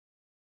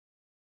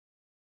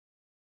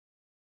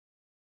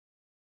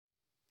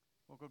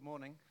Good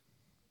morning.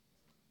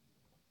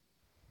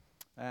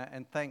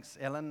 And thanks,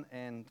 Ellen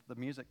and the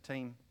music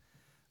team,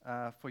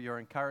 for your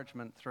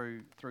encouragement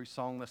through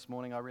song this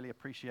morning. I really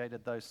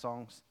appreciated those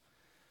songs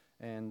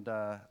and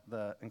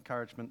the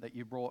encouragement that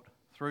you brought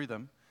through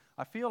them.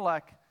 I feel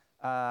like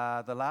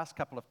the last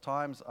couple of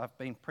times I've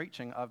been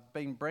preaching, I've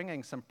been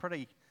bringing some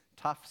pretty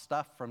tough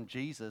stuff from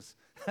Jesus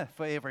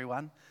for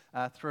everyone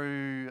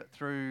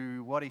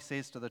through what he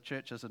says to the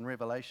churches in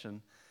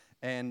Revelation.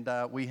 And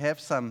we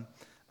have some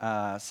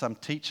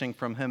teaching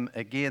from him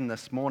again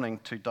this morning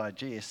to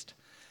digest.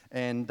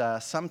 And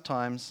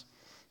sometimes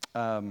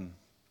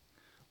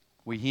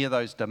we hear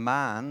those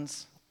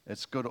demands.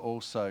 It's good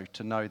also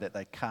to know that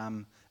they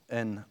come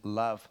in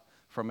love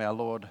from our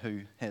Lord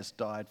who has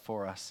died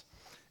for us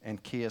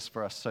and cares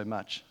for us so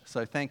much.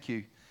 So thank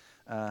you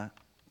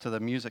to the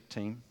music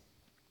team.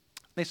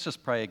 Let's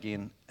just pray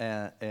again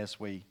as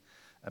we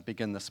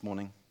begin this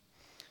morning.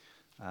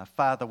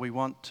 Father, we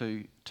want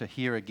to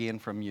hear again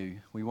from you.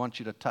 We want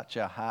you to touch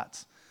our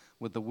hearts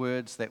with the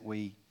words that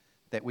we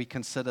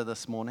consider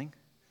this morning.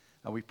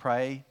 We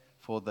pray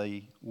for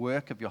the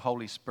work of your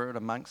Holy Spirit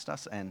amongst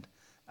us and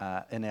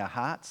in our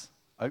hearts,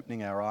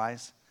 opening our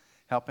eyes,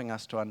 helping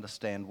us to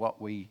understand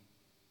what we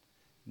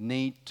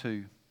need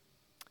to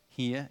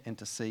hear and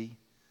to see,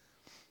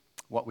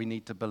 what we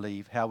need to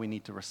believe, how we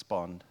need to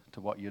respond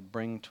to what you'd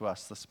bring to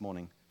us this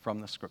morning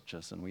from the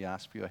Scriptures. And we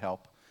ask for your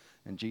help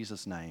in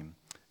Jesus' name.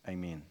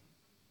 Amen.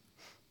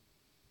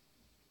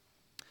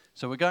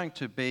 So we're going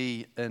to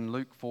be in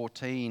Luke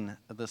 14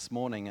 this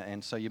morning,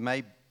 and so you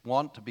may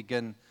want to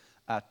begin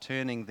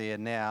turning there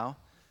now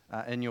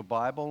in your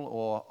Bible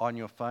or on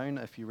your phone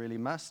if you really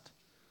must.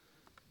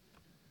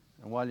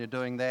 And while you're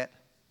doing that,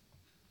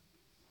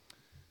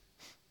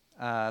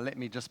 let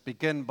me just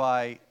begin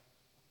by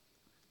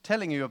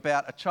telling you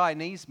about a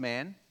Chinese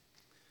man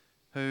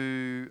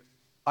who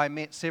I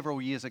met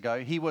several years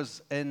ago. He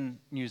was in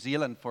New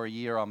Zealand for a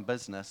year on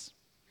business.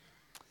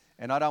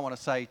 And I don't want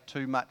to say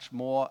too much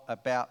more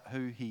about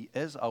who he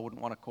is. I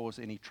wouldn't want to cause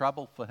any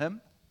trouble for him.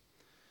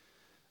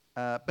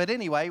 But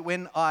anyway,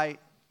 when I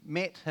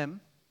met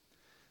him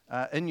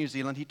in New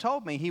Zealand, he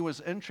told me he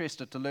was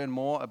interested to learn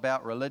more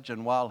about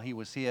religion while he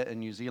was here in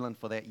New Zealand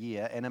for that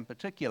year. And in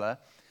particular,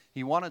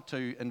 he wanted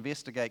to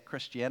investigate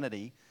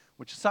Christianity,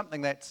 which is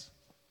something that's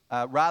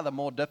rather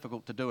more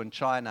difficult to do in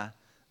China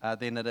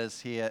than it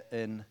is here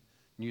in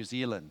New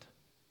Zealand.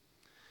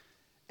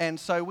 And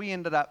so we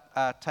ended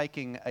up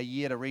taking a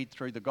year to read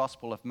through the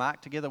Gospel of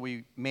Mark together.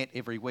 We met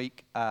every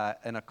week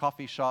in a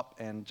coffee shop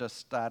and just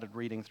started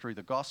reading through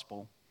the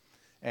Gospel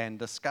and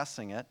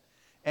discussing it.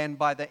 And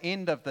by the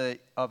end of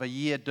a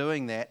year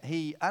doing that,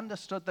 he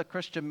understood the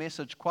Christian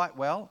message quite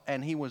well,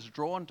 and he was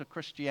drawn to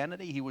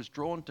Christianity. He was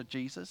drawn to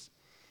Jesus.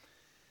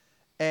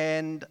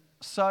 And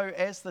so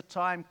as the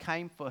time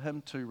came for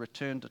him to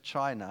return to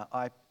China,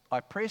 I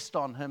pressed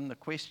on him the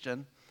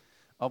question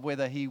of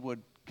whether he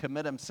would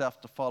commit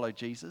himself to follow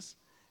Jesus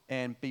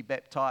and be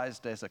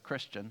baptized as a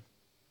Christian.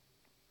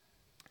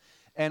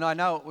 And I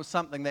know it was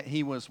something that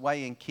he was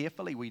weighing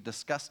carefully. We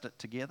discussed it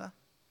together.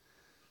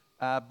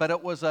 But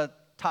it was a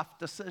tough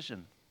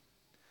decision.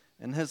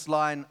 In his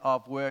line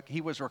of work, he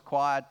was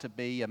required to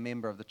be a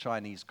member of the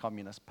Chinese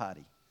Communist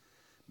Party.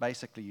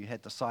 Basically, you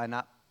had to sign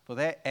up for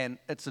that. And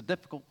it's a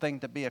difficult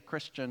thing to be a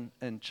Christian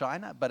in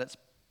China, but it's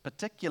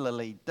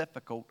particularly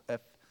difficult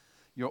if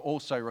you're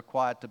also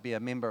required to be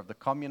a member of the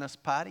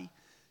Communist Party.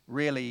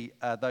 Really,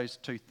 those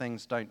two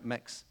things don't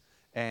mix,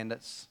 and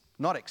it's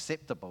not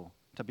acceptable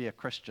to be a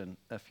Christian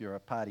if you're a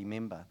party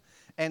member.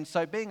 And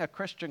so being a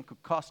Christian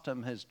could cost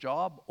him his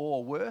job,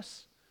 or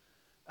worse,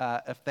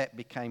 if that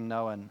became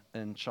known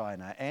in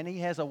China. And he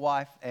has a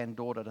wife and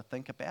daughter to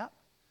think about.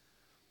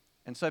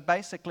 And so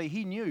basically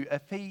he knew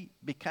if he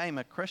became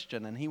a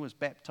Christian and he was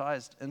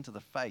baptized into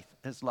the faith,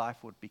 his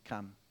life would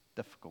become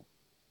difficult.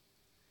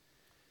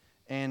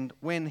 And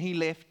when he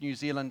left New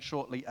Zealand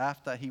shortly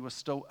after, he was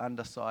still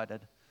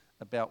undecided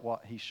about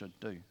what he should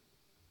do.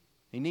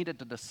 He needed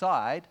to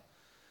decide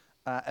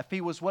if he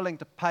was willing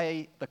to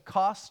pay the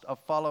cost of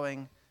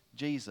following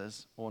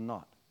Jesus or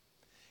not.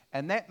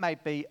 And that may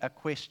be a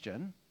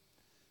question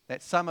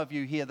that some of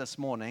you here this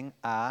morning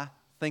are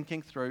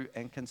thinking through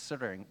and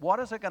considering. What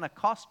is it going to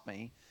cost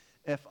me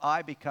if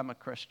I become a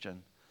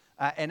Christian?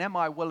 And am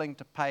I willing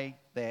to pay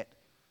that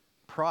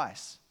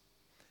price?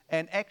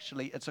 And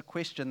actually, it's a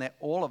question that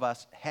all of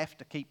us have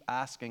to keep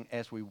asking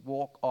as we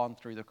walk on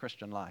through the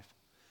Christian life.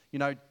 You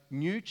know,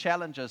 new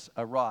challenges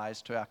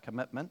arise to our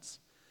commitments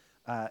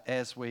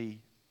as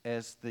the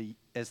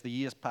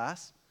years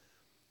pass.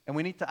 And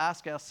we need to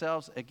ask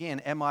ourselves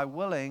again, am I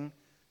willing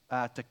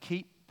to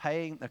keep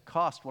paying the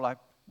cost?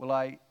 Will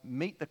I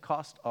meet the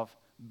cost of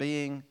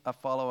being a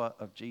follower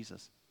of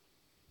Jesus?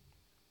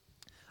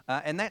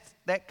 And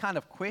that kind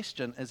of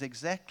question is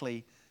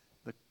exactly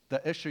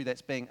the issue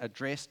that's being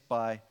addressed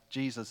by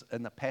Jesus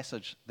in the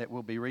passage that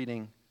we'll be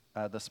reading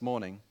this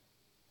morning.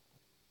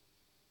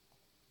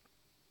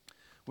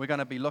 We're going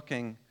to be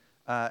looking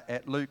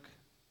at Luke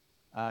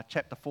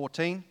chapter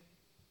 14,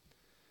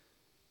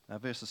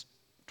 verses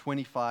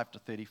 25 to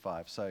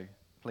 35. So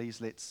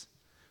Please let's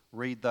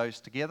read those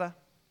together.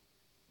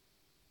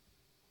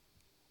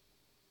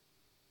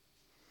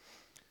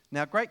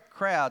 Now great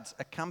crowds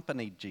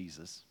accompanied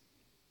Jesus,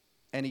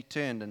 and he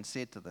turned and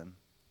said to them,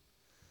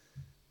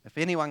 "If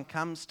anyone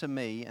comes to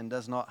me and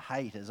does not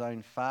hate his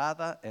own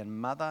father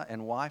and mother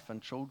and wife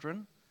and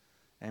children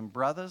and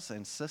brothers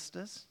and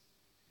sisters,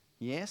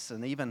 yes,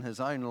 and even his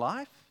own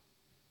life,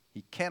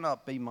 he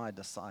cannot be my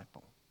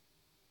disciple.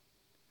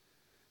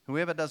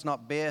 Whoever does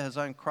not bear his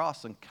own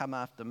cross and come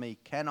after me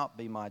cannot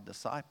be my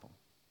disciple.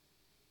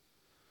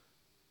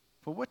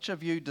 For which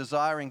of you,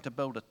 desiring to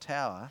build a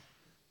tower,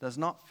 does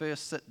not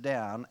first sit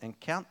down and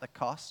count the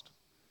cost,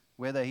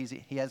 whether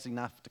he has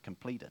enough to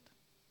complete it?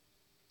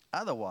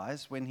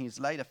 Otherwise, when he's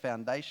laid a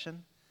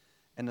foundation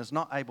and is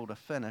not able to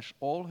finish,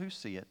 all who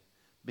see it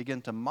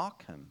begin to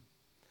mock him,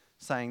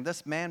 saying,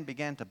 'This man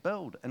began to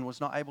build and was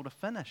not able to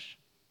finish.'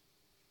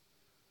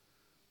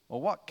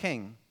 Or what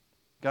king,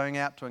 going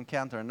out to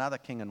encounter another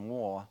king in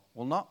war,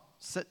 will not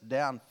sit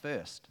down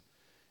first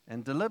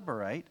and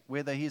deliberate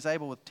whether he is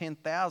able with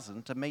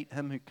 10,000 to meet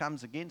him who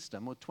comes against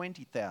him with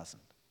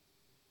 20,000?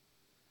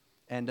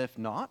 And if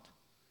not,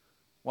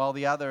 while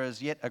the other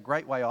is yet a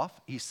great way off,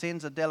 he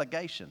sends a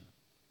delegation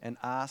and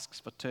asks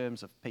for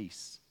terms of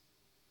peace.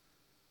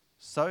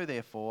 So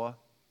therefore,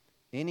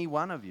 any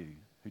one of you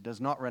who does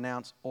not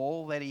renounce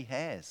all that he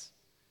has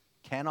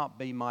cannot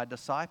be my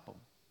disciple.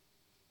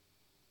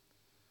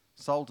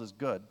 Salt is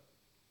good,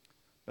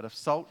 but if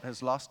salt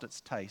has lost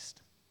its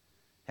taste,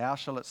 how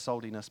shall its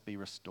saltiness be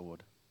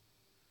restored?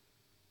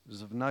 It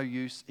is of no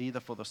use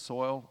either for the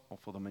soil or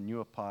for the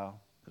manure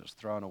pile that is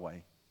thrown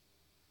away.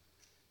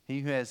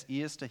 He who has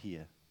ears to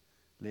hear,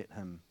 let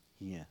him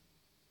hear."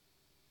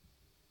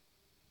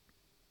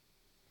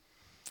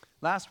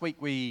 Last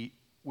week we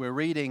were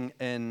reading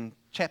in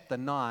chapter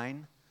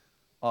 9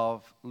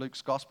 of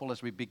Luke's Gospel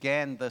as we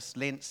began this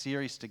Lent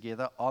series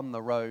together, On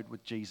the Road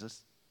with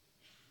Jesus.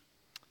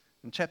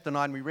 In chapter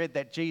 9 we read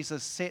that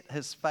Jesus set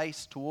his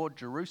face toward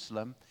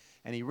Jerusalem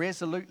and he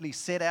resolutely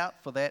set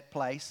out for that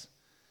place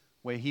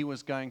where he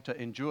was going to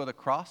endure the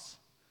cross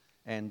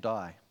and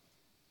die.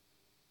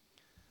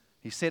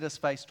 He set his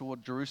face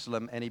toward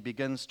Jerusalem and he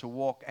begins to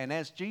walk. And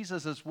as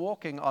Jesus is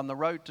walking on the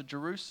road to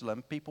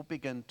Jerusalem, people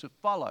begin to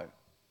follow.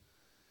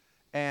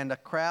 And a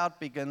crowd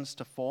begins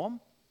to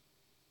form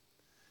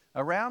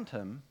around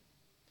him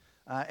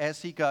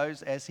as he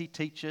goes, as he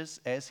teaches,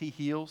 as he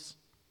heals.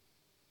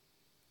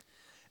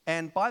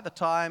 And by the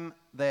time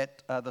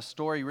that the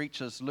story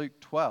reaches Luke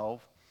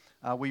 12,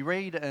 we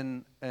read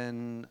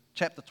in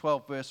chapter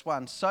 12, verse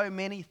 1, so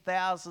many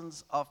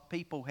thousands of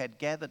people had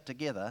gathered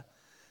together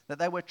that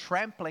they were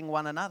trampling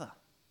one another.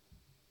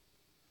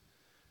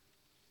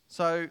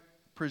 So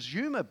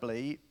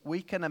presumably,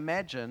 we can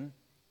imagine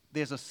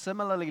there's a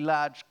similarly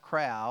large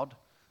crowd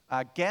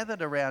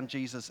gathered around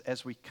Jesus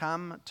as we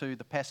come to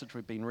the passage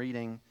we've been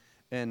reading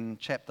in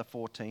chapter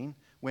 14,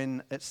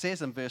 when it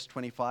says in verse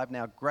 25,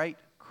 now great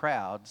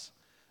crowds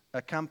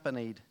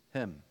accompanied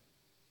him.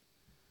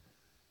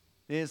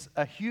 There's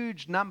a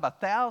huge number,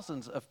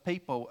 thousands of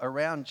people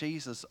around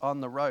Jesus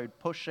on the road,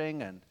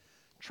 pushing and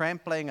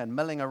trampling and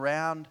milling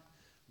around.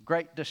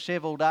 Great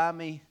disheveled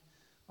army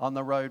on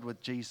the road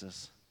with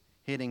Jesus,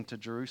 heading to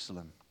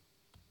Jerusalem.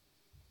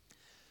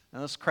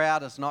 Now this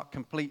crowd is not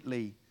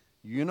completely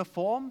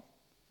uniform.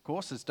 Of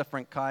course, there's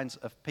different kinds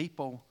of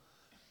people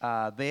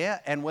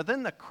there. And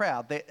within the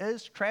crowd, there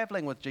is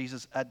traveling with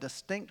Jesus a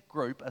distinct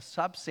group, a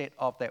subset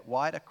of that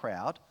wider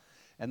crowd,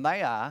 and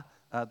they are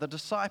the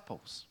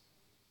disciples.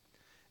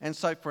 And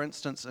so, for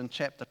instance, in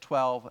chapter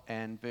 12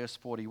 and verse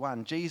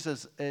 41,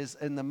 Jesus is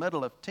in the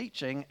middle of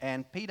teaching,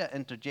 and Peter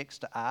interjects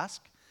to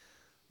ask,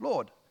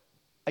 Lord,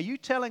 are you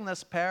telling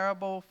this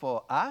parable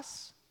for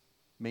us,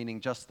 meaning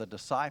just the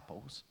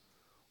disciples,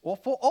 or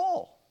for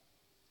all?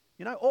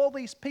 You know, all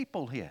these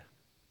people here.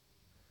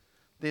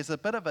 There's a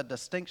bit of a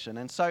distinction.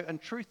 And so, in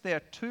truth, there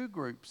are two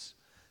groups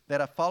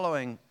that are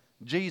following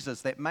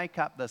Jesus that make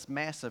up this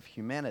mass of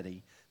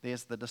humanity.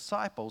 There's the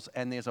disciples,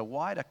 and there's a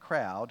wider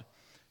crowd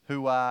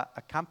who are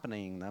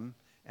accompanying them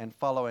and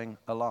following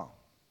along.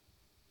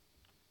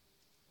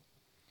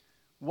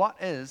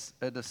 What is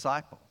a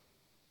disciple?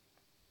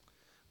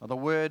 Well, the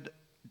word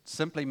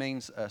simply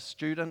means a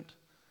student,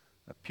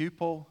 a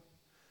pupil,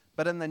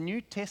 but in the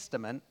New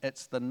Testament,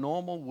 it's the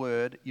normal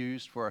word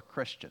used for a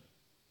Christian.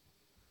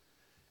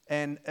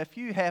 And if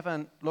you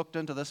haven't looked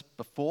into this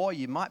before,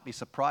 you might be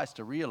surprised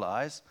to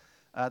realize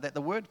that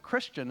the word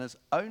Christian is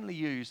only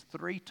used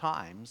 3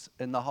 times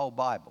in the whole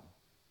Bible.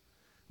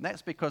 And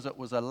that's because it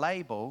was a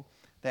label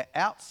that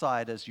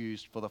outsiders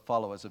used for the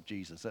followers of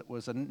Jesus. It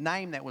was a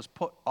name that was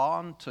put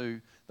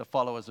onto the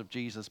followers of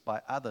Jesus by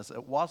others.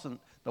 It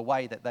wasn't the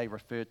way that they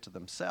referred to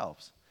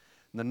themselves.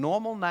 And the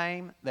normal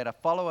name that a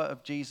follower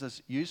of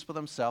Jesus used for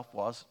themselves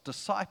was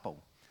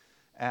disciple.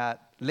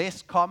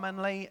 Less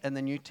commonly in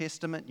the New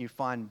Testament, you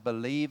find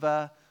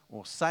believer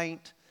or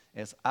saint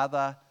as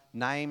other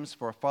names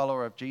for a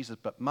follower of Jesus,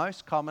 but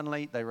most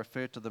commonly they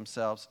refer to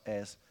themselves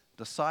as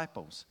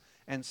disciples.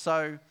 And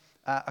so,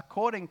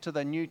 according to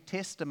the New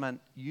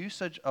Testament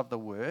usage of the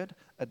word,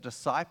 a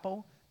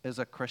disciple is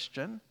a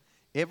Christian.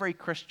 Every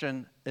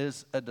Christian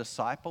is a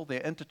disciple.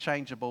 They're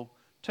interchangeable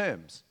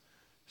terms.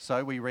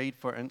 So we read,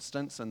 for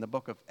instance, in the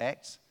book of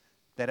Acts,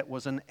 that it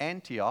was in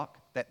Antioch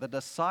that the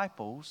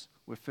disciples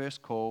were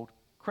first called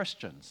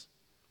Christians.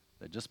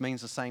 It just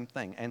means the same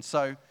thing. And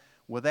so,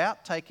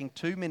 without taking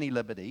too many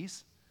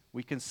liberties,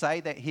 we can say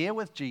that here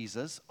with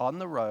Jesus on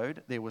the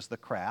road, there was the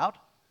crowd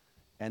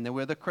and there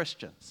were the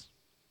Christians.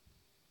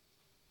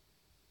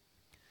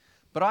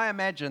 But I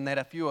imagine that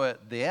if you were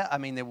there,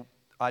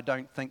 I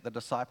don't think the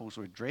disciples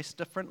were dressed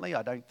differently.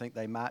 I don't think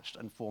they marched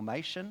in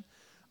formation.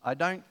 I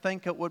don't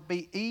think it would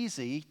be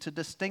easy to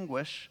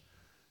distinguish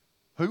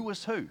who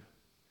was who.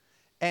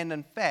 And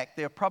in fact,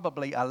 there are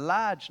probably a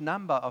large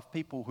number of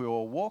people who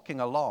are walking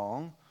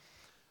along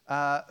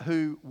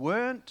who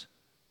weren't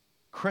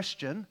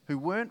Christian, who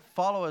weren't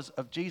followers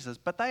of Jesus,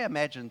 but they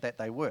imagined that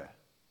they were.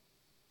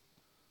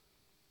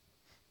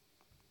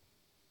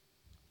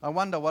 I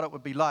wonder what it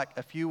would be like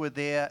if you were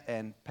there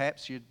and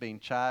perhaps you'd been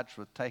charged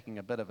with taking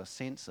a bit of a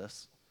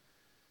census.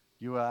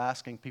 You were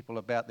asking people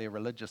about their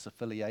religious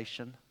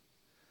affiliation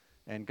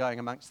and going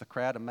amongst the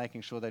crowd and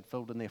making sure they'd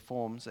filled in their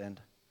forms,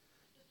 and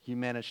you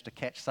managed to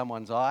catch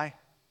someone's eye.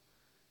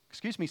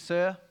 "Excuse me,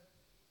 sir,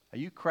 are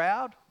you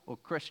crowd or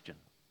Christian?"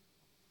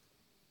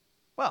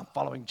 "Well, I'm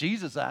following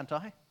Jesus, aren't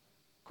I?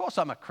 Of course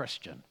I'm a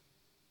Christian."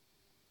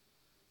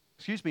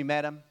 "Excuse me,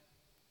 madam,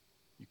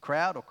 you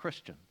crowd or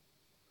Christian?"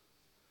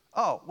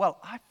 "Oh, well,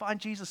 I find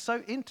Jesus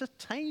so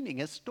entertaining.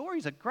 His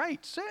stories are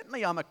great.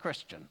 Certainly I'm a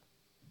Christian."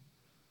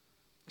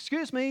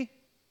 Excuse me,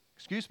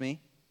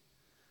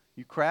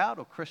 you crowd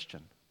or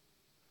Christian?"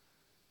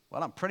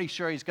 "Well, I'm pretty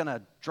sure he's going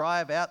to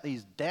drive out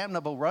these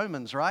damnable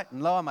Romans, right,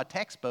 and lower my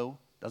tax bill.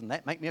 Doesn't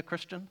that make me a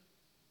Christian?"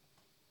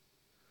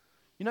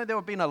 You know, there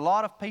have been a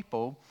lot of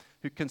people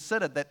who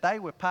considered that they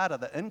were part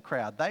of the in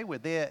crowd. They were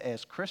there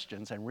as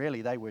Christians, and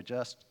really they were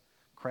just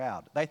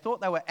crowd. They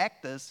thought they were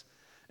actors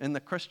in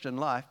the Christian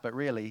life, but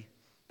really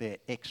they're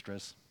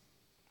extras.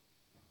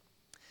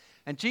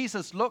 And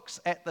Jesus looks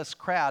at this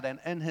crowd, and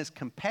in his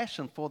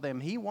compassion for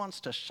them, he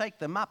wants to shake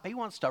them up. He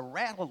wants to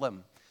rattle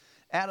them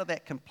out of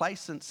that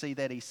complacency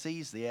that he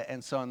sees there.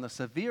 And so in the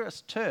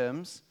severest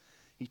terms,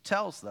 he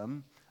tells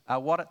them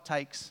what it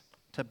takes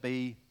to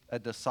be a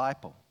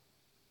disciple.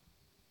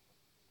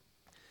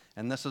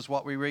 And this is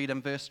what we read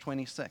in verse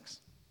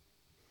 26.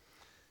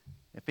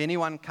 "If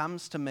anyone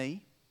comes to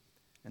me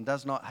and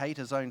does not hate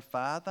his own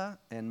father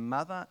and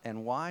mother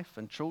and wife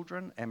and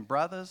children and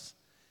brothers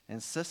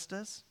and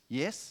sisters,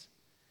 yes,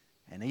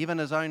 and even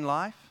his own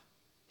life,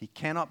 he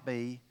cannot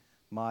be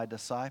my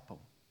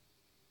disciple."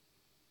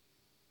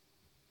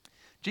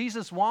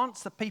 Jesus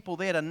wants the people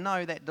there to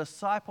know that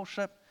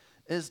discipleship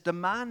is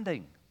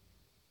demanding.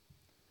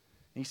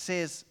 He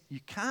says, you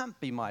can't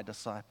be my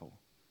disciple.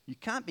 You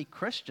can't be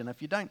Christian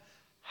if you don't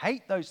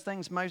hate those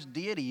things most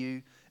dear to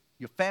you,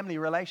 your family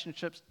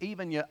relationships,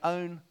 even your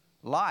own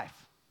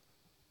life.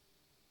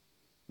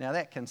 Now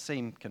that can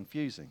seem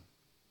confusing.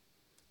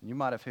 You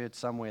might have heard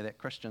somewhere that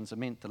Christians are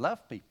meant to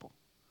love people,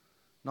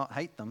 not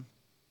hate them.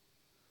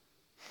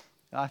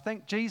 I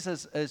think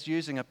Jesus is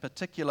using a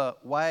particular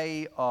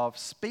way of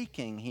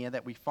speaking here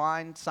that we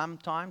find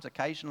sometimes,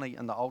 occasionally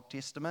in the Old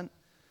Testament,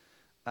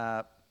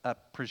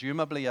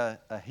 presumably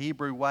a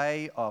Hebrew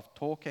way of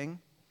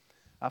talking.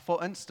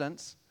 For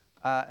instance,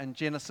 in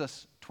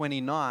Genesis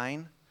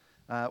 29,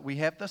 we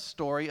have the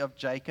story of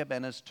Jacob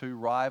and his two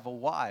rival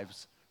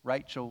wives,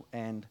 Rachel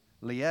and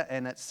Leah,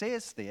 and it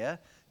says there,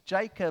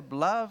 Jacob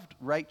loved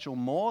Rachel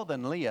more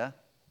than Leah.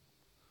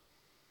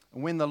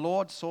 And when the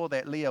Lord saw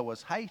that Leah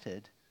was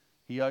hated,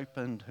 he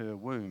opened her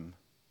womb.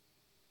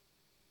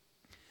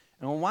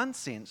 And in one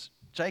sense,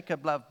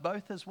 Jacob loved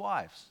both his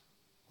wives,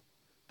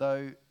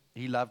 though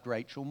he loved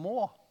Rachel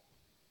more.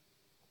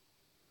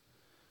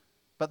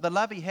 But the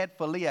love he had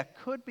for Leah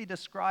could be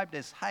described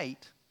as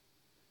hate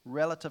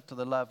relative to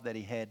the love that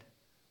he had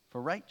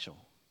for Rachel.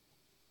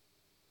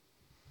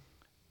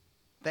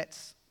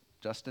 That's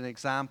just an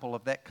example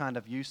of that kind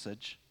of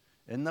usage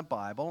in the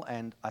Bible.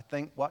 And I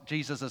think what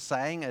Jesus is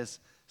saying is,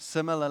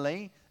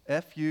 similarly,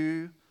 if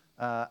you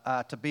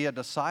are to be a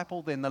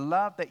disciple, then the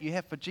love that you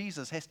have for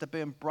Jesus has to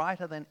burn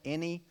brighter than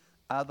any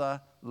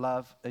other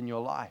love in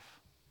your life.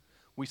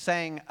 We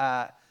sang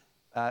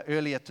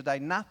earlier today,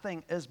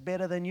 nothing is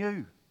better than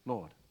you,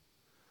 Lord.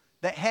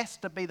 That has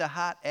to be the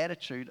heart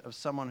attitude of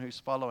someone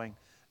who's following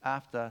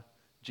after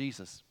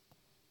Jesus.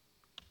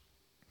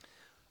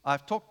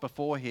 I've talked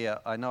before here,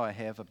 I know I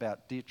have,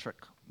 about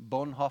Dietrich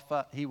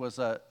Bonhoeffer. He was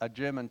a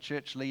German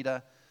church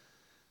leader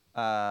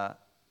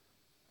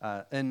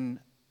in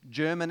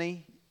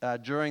Germany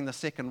during the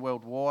Second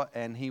World War,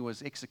 and he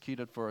was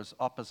executed for his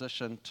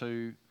opposition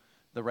to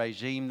the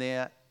regime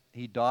there.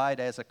 He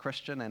died as a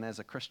Christian and as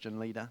a Christian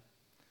leader.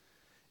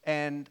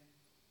 And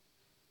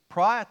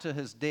prior to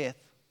his death,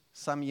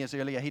 some years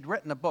earlier, he'd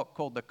written a book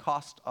called The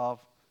Cost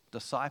of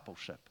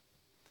Discipleship.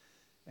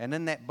 And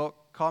in that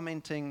book,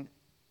 commenting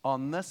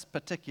on this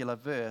particular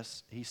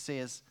verse, he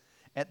says,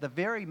 at the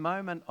very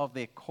moment of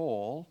their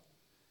call,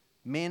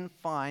 men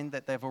find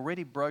that they've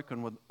already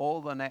broken with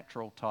all the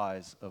natural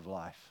ties of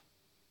life.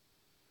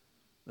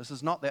 This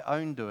is not their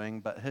own doing,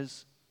 but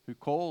his who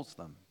calls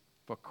them.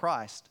 For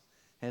Christ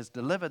has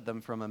delivered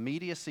them from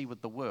immediacy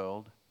with the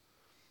world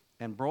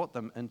and brought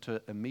them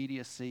into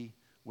immediacy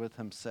with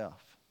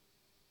himself.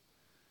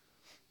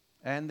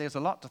 And there's a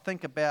lot to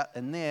think about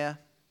in there,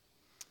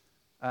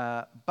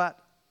 but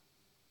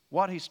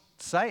what he's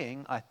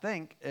saying, I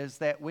think, is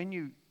that when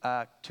you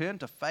turn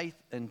to faith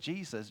in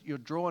Jesus, you're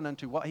drawn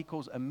into what he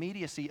calls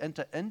immediacy,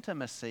 into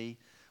intimacy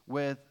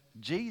with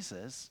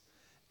Jesus,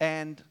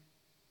 and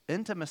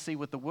intimacy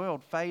with the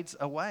world fades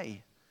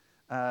away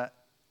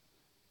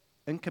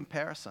in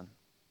comparison.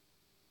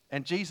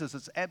 And Jesus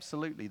is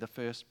absolutely the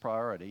first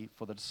priority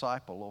for the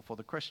disciple or for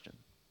the Christian.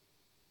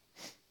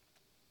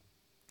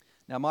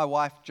 Now, my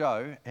wife,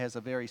 Jo, has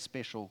a very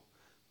special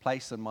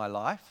place in my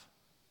life.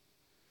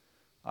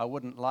 I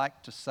wouldn't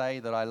like to say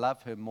that I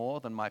love her more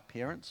than my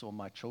parents or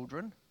my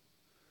children,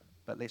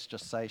 but let's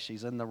just say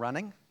she's in the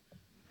running.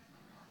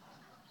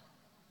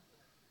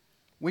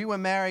 We were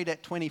married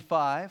at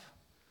 25.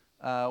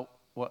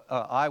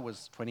 I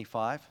was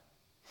 25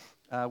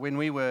 when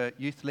we were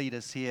youth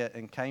leaders here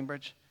in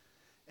Cambridge,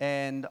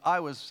 and I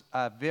was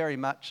very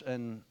much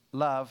in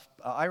love.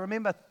 I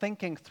remember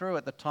thinking through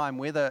at the time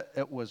whether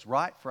it was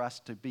right for us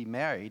to be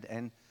married,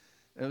 and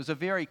it was a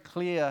very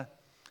clear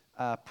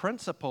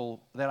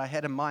principle that I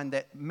had in mind,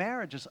 that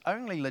marriage is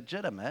only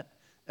legitimate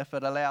if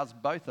it allows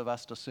both of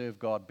us to serve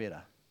God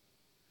better.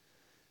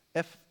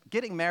 If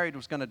getting married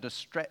was going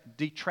to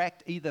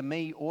detract either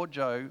me or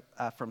Jo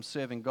from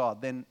serving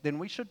God, then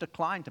we should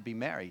decline to be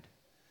married.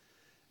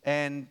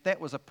 And that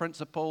was a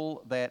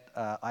principle that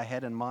I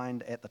had in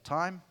mind at the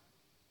time.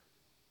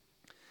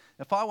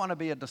 If I want to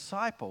be a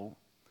disciple,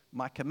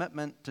 my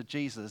commitment to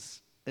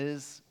Jesus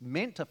is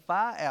meant to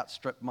far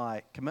outstrip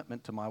my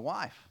commitment to my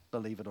wife,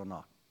 believe it or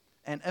not.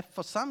 And if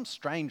for some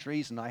strange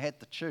reason I had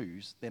to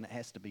choose, then it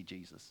has to be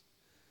Jesus.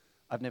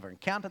 I've never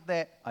encountered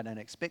that. I don't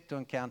expect to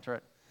encounter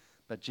it.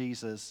 But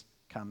Jesus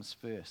comes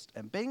first.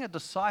 And being a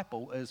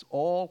disciple is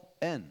all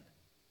in.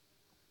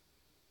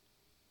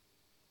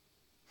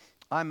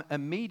 I'm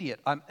immediate.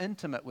 I'm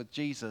intimate with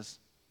Jesus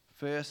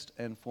first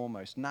and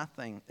foremost.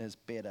 Nothing is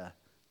better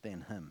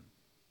than him.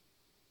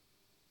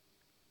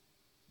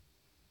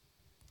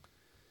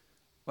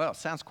 Well, it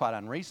sounds quite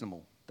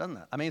unreasonable, doesn't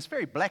it? I mean, it's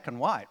very black and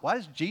white. Why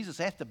does Jesus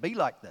have to be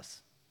like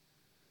this?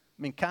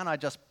 I mean, can't I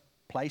just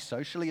play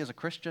socially as a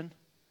Christian?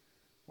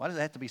 Why does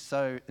it have to be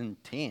so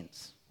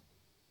intense?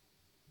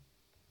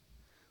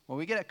 Well,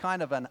 we get a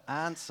kind of an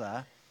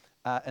answer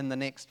in the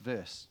next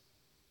verse.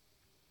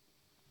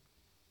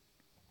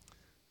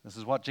 This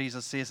is what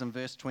Jesus says in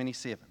verse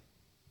 27.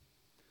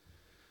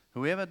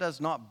 Whoever does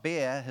not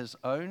bear his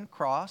own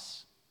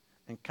cross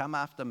and come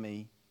after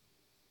me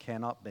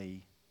cannot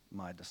be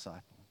my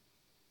disciple.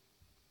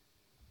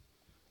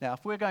 Now,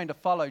 if we're going to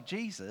follow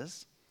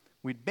Jesus,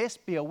 we'd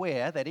best be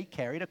aware that he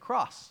carried a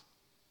cross.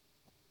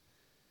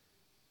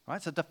 Right?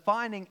 It's a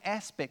defining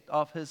aspect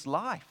of his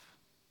life.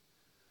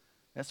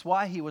 That's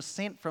why he was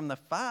sent from the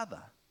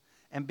Father.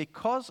 And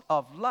because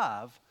of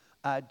love,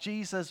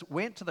 Jesus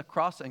went to the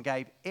cross and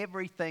gave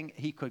everything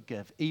he could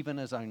give, even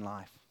his own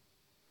life.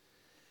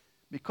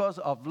 Because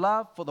of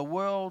love for the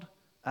world,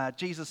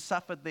 Jesus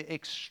suffered the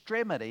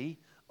extremity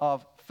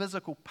of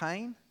physical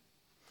pain.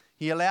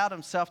 He allowed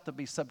himself to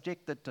be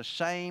subjected to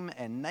shame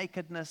and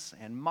nakedness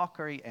and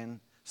mockery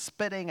and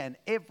spitting and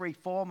every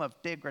form of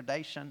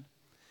degradation.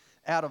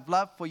 Out of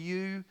love for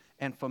you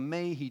and for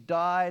me, he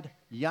died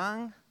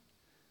young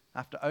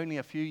after only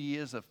a few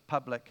years of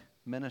public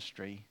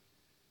ministry.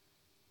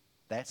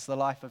 That's the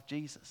life of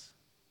Jesus.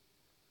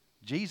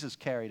 Jesus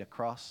carried a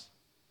cross.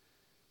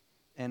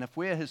 And if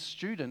we're his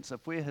students,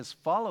 if we're his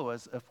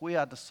followers, if we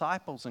are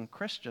disciples and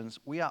Christians,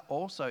 we are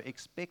also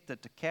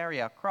expected to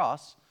carry our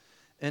cross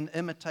in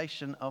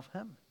imitation of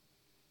him.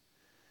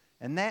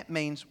 And that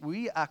means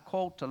we are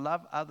called to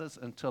love others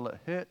until it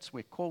hurts.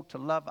 We're called to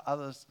love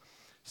others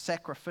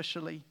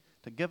sacrificially,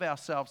 to give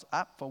ourselves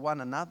up for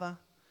one another.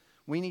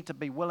 We need to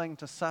be willing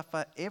to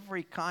suffer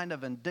every kind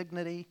of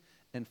indignity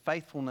in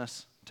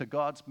faithfulness to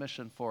God's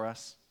mission for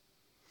us.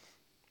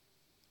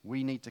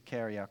 We need to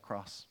carry our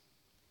cross.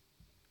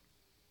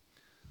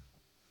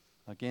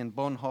 Again,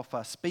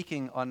 Bonhoeffer,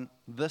 speaking on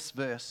this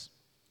verse,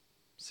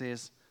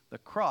 says, the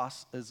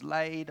cross is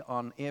laid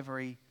on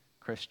every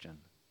Christian.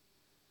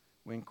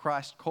 When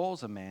Christ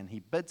calls a man, he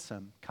bids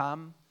him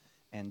come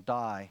and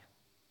die.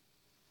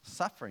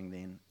 Suffering,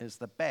 then, is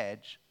the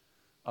badge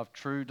of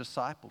true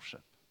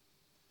discipleship.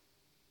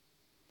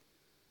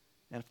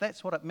 And if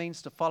that's what it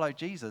means to follow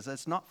Jesus,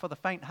 it's not for the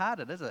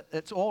faint-hearted, is it?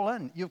 It's all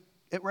in.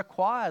 It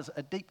requires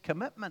a deep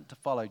commitment to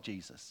follow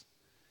Jesus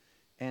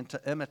and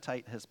to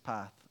imitate his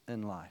path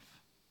in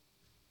life.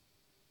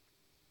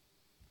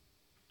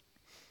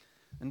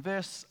 In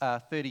verse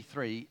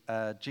 33,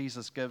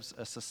 Jesus gives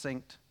a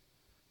succinct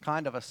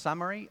kind of a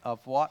summary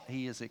of what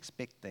he is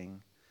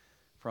expecting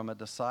from a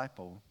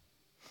disciple.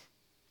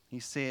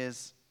 He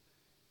says,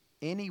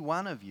 any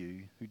one of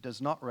you who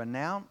does not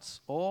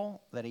renounce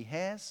all that he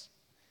has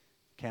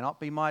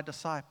cannot be my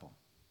disciple.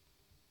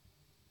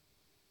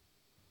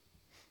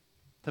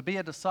 To be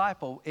a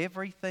disciple,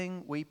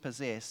 everything we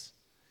possess,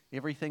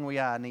 everything we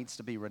are, needs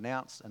to be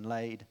renounced and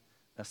laid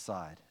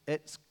aside.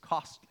 It's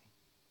costly.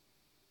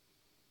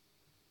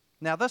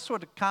 Now, this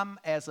would come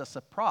as a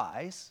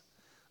surprise,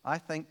 I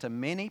think, to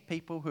many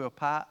people who are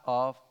part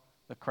of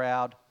the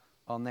crowd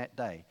on that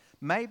day.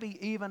 Maybe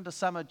even to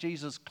some of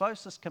Jesus'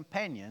 closest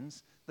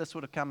companions, this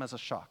would have come as a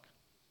shock.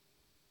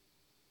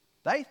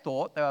 They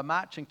thought they were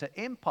marching to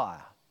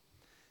empire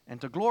and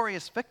to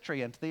glorious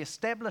victory and to the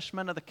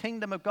establishment of the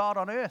kingdom of God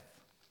on earth.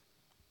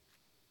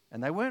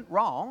 And they weren't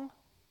wrong.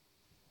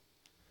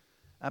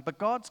 But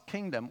God's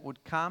kingdom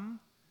would come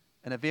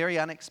in a very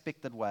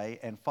unexpected way,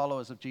 and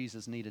followers of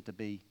Jesus needed to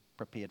be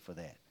prepared for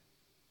that.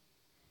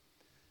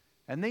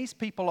 And these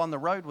people on the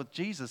road with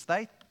Jesus,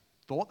 they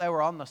thought they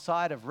were on the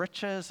side of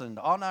riches and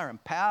honor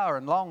and power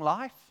and long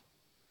life.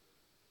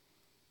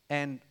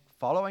 And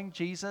following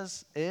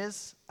Jesus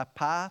is a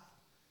path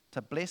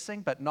to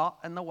blessing, but not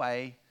in the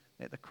way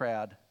that the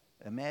crowd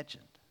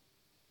imagined.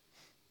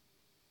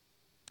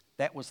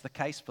 That was the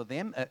case for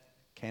them. It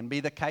can be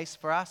the case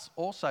for us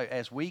also.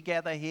 As we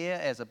gather here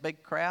as a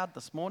big crowd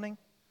this morning,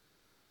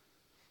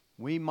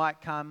 we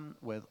might come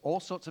with all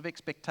sorts of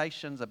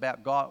expectations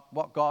about God,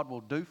 what God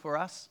will do for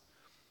us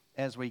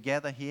as we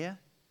gather here.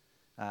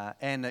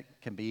 And it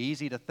can be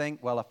easy to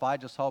think, well, if I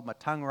just hold my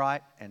tongue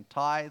right and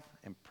tithe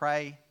and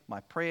pray my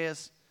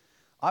prayers,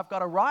 I've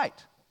got a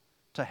right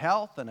to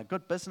health and a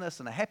good business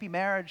and a happy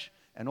marriage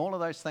and all of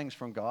those things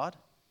from God.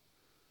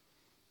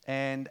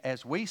 And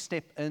as we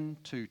step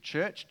into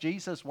church,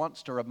 Jesus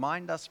wants to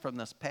remind us from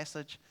this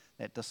passage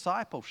that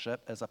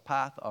discipleship is a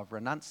path of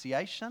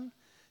renunciation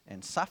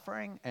and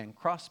suffering and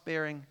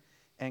cross-bearing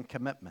and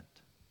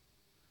commitment.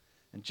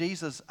 And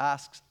Jesus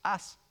asks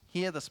us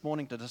here this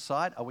morning to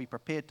decide, are we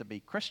prepared to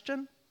be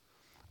Christian,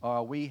 or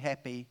are we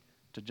happy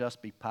to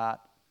just be part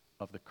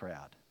of the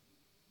crowd?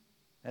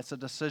 That's a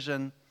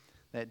decision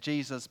that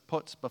Jesus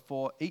puts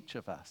before each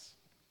of us.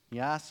 He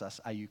asks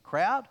us, are you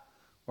crowd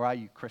or are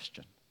you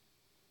Christian?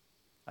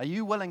 Are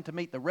you willing to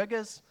meet the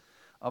rigors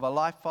of a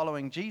life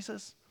following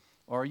Jesus,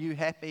 or are you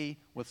happy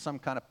with some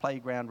kind of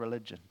playground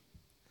religion?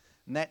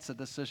 And that's a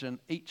decision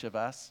each of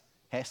us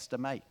has to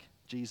make.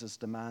 Jesus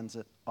demands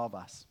it of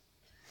us.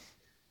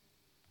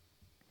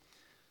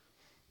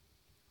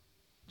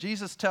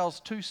 Jesus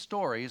tells two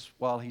stories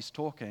while he's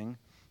talking,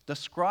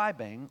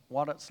 describing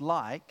what it's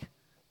like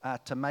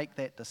to make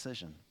that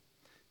decision.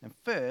 And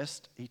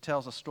first, he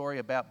tells a story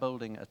about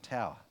building a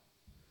tower.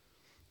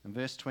 In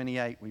verse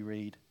 28, we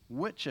read,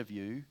 "Which of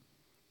you,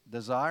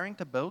 desiring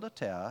to build a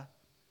tower,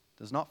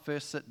 does not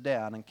first sit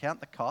down and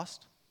count the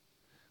cost,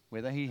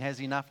 whether he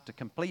has enough to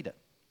complete it?"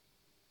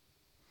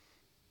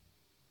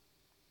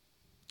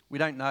 We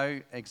don't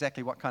know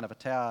exactly what kind of a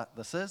tower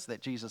this is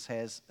that Jesus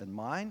has in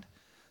mind.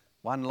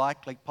 One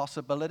likely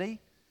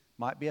possibility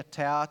might be a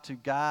tower to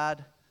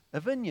guard a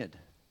vineyard.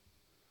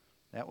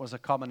 That was a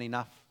common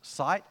enough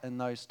sight in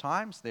those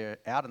times. They're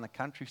out in the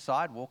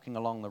countryside walking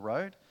along the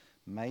road.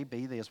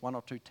 Maybe there's one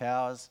or two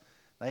towers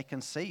they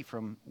can see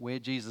from where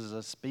Jesus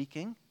is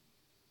speaking.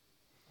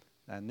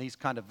 And these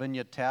kind of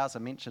vineyard towers are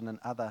mentioned in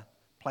other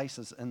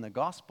places in the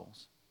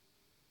Gospels.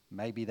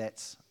 Maybe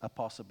that's a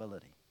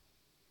possibility.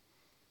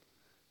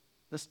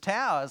 This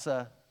tower is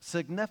a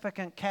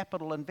significant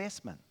capital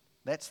investment.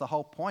 That's the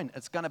whole point.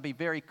 It's going to be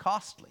very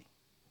costly.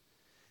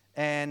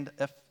 And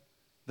if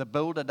the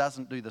builder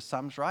doesn't do the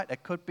sums right,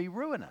 it could be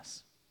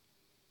ruinous.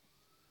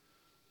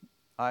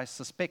 I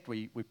suspect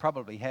we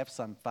probably have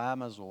some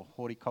farmers or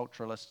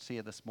horticulturalists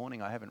here this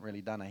morning. I haven't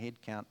really done a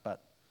head count,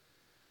 but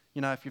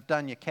if you've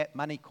done your CAP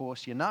money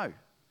course, you've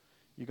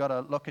got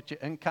to look at your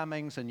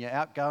incomings and your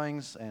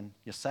outgoings and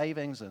your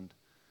savings and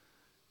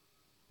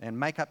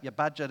make up your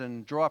budget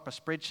and draw up a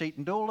spreadsheet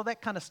and do all of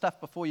that kind of stuff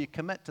before you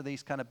commit to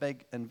these kind of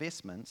big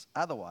investments.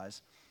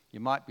 Otherwise, you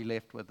might be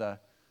left with a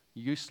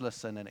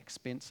useless and an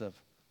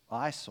expensive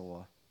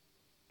eyesore.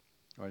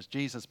 Or as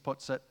Jesus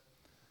puts it,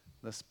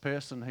 this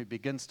person who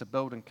begins to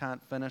build and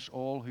can't finish,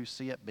 all who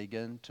see it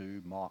begin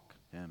to mock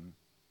him.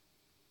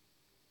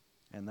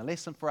 And the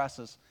lesson for us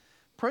is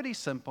pretty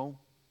simple.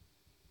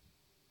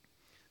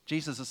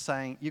 Jesus is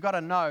saying, you've got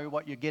to know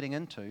what you're getting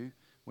into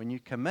when you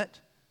commit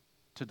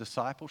to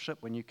discipleship.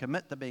 When you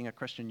commit to being a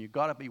Christian, you've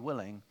got to be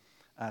willing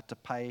to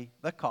pay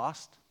the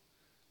cost.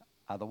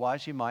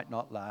 Otherwise, you might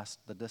not last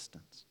the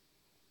distance.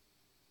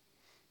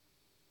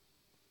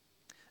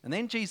 And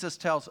then Jesus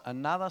tells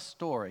another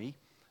story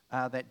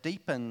that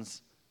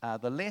deepens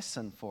the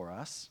lesson for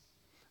us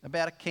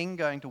about a king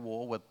going to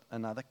war with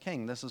another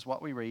king. This is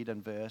what we read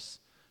in verse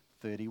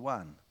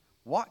 31.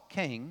 What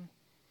king,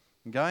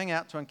 going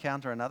out to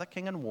encounter another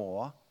king in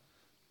war,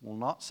 will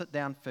not sit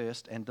down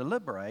first and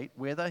deliberate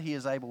whether he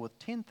is able with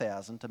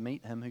 10,000 to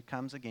meet him who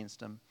comes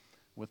against him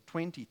with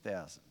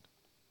 20,000?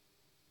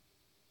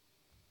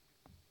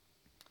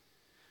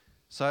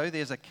 So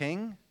there's a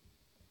king.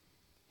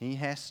 He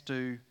has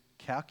to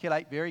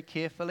calculate very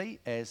carefully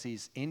as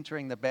he's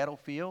entering the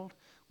battlefield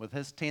with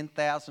his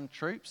 10,000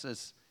 troops.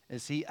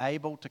 Is he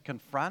able to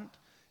confront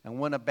and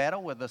win a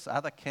battle with this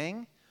other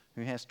king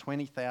who has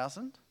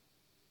 20,000?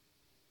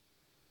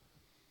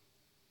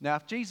 Now,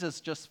 if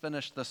Jesus just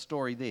finished the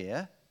story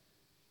there,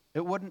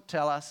 it wouldn't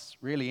tell us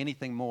really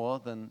anything more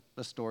than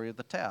the story of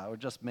the tower. It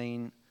would just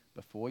mean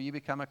before you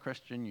become a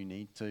Christian, you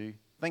need to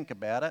think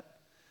about it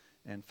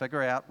and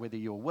figure out whether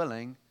you're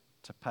willing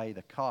to pay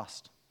the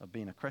cost of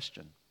being a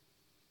Christian.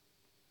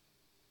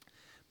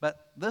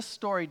 But this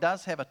story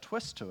does have a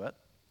twist to it.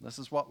 This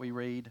is what we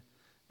read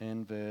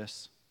in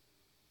verse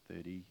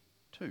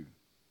 32.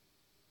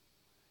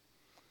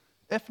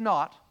 If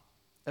not,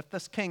 if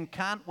this king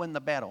can't win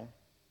the battle,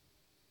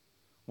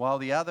 while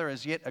the other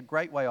is yet a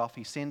great way off,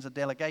 he sends a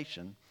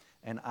delegation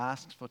and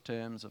asks for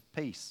terms of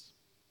peace.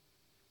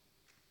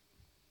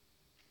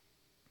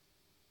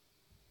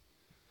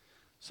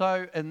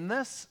 So in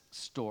this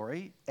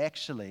story,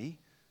 actually,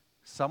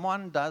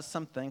 someone does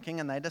some thinking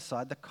and they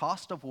decide the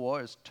cost of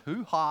war is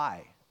too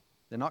high.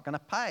 They're not going to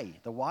pay.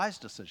 The wise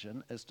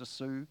decision is to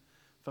sue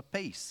for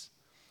peace.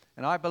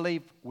 And I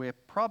believe we're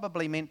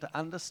probably meant to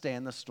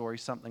understand the story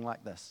something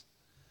like this.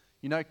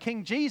 You know,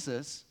 King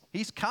Jesus,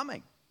 he's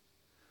coming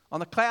on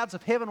the clouds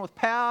of heaven with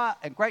power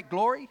and great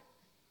glory.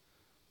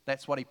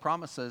 That's what he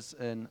promises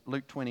in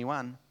Luke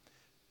 21.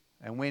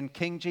 And when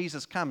King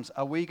Jesus comes,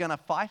 are we going to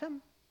fight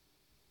him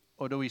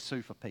or do we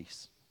sue for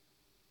peace?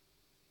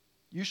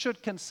 You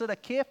should consider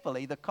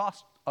carefully the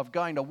cost of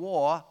going to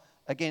war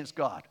against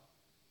God.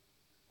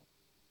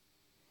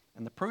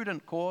 And the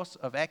prudent course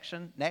of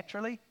action,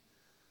 naturally,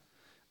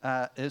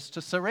 is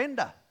to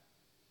surrender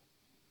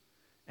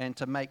and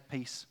to make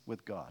peace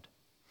with God.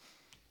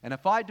 And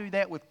if I do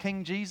that with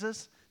King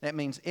Jesus, that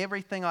means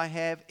everything I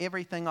have,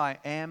 everything I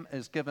am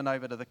is given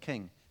over to the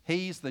King.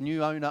 He's the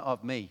new owner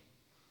of me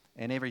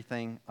and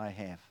everything I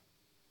have.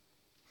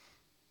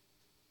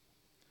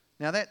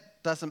 Now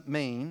that doesn't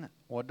mean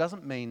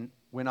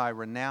when I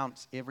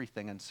renounce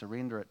everything and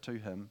surrender it to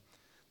him,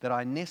 that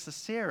I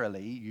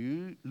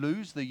necessarily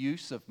lose the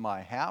use of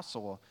my house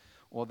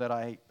or that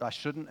I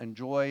shouldn't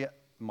enjoy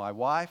my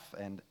wife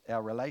and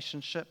our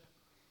relationship.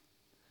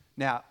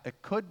 Now,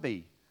 it could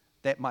be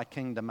that my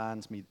king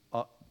demands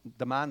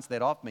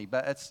that of me,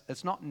 but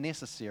it's not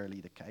necessarily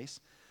the case.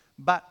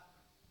 But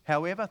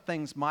however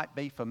things might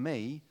be for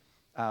me,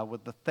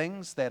 with the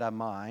things that are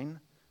mine,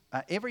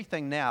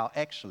 everything now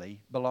actually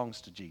belongs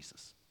to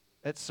Jesus.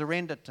 It's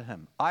surrendered to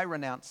him. I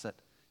renounce it.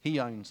 He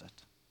owns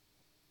it.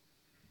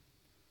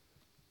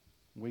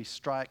 We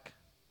strike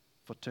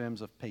for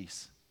terms of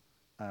peace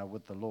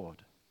with the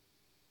Lord.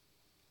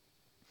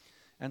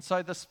 And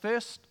so this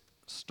first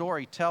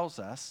story tells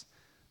us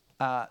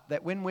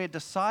that when we're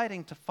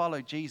deciding to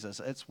follow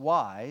Jesus, it's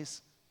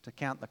wise to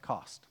count the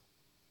cost.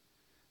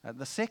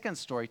 The second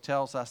story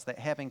tells us that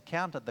having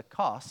counted the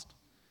cost,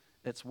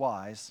 it's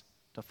wise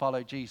to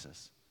follow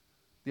Jesus.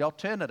 The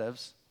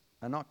alternatives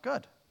are not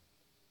good.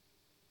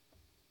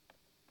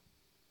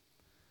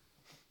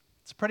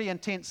 It's a pretty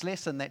intense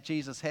lesson that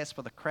Jesus has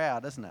for the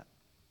crowd, isn't it?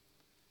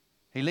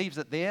 He leaves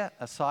it there,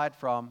 aside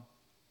from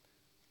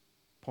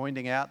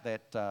pointing out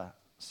that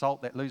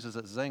salt that loses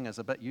its zing is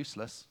a bit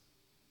useless.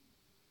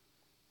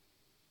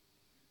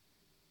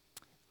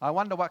 I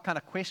wonder what kind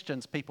of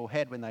questions people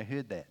had when they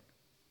heard that.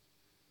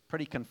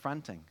 Pretty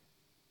confronting.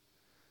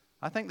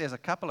 I think there's a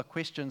couple of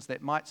questions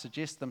that might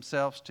suggest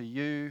themselves to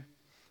you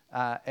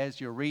as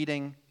you're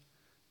reading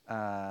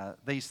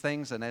these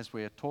things and as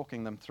we're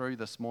talking them through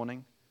this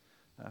morning.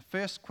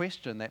 First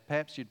question that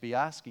perhaps you'd be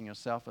asking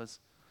yourself is,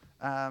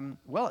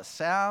 well, it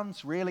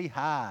sounds really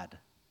hard.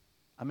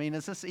 I mean,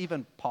 is this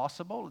even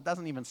possible? It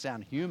doesn't even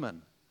sound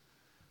human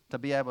to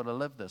be able to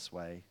live this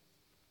way.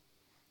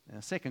 And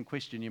a second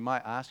question you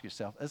might ask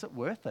yourself, is it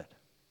worth it?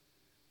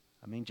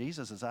 I mean,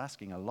 Jesus is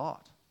asking a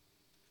lot.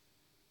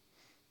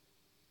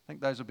 I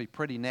think those would be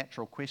pretty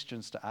natural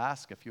questions to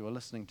ask if you were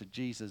listening to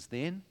Jesus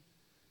then.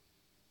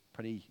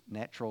 Pretty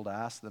natural to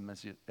ask them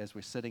as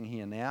we're sitting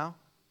here now.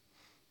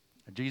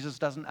 Jesus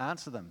doesn't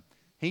answer them.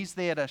 He's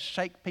there to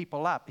shake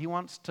people up. He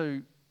wants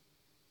to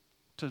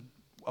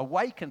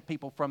awaken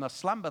people from a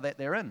slumber that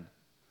they're in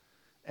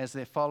as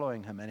they're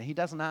following him. And he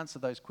doesn't answer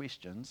those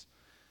questions.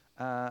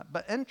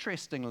 But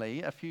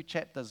interestingly, a few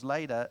chapters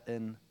later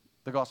in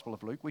the Gospel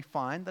of Luke, we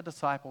find the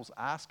disciples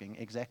asking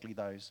exactly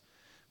those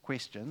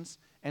questions.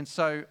 And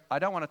so I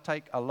don't want to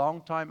take a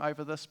long time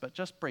over this, but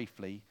just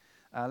briefly,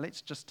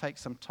 let's just take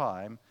some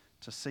time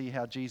to see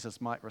how Jesus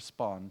might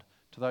respond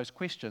to those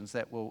questions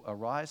that will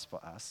arise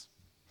for us.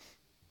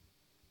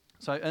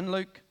 So in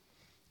Luke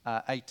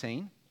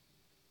 18,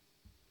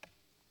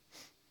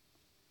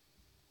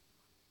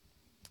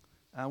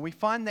 we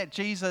find that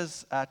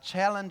Jesus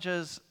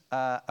challenges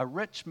a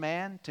rich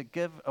man to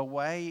give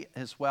away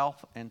his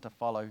wealth and to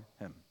follow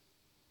him.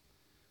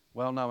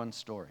 Well-known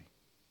story.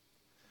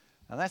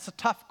 Now that's a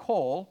tough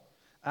call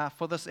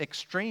for this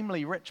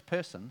extremely rich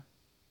person.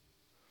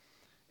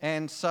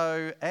 And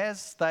so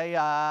as they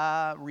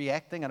are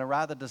reacting in a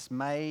rather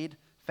dismayed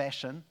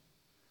fashion,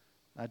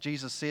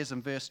 Jesus says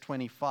in verse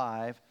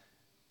 25,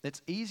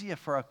 it's easier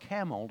for a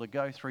camel to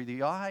go through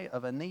the eye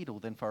of a needle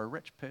than for a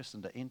rich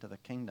person to enter the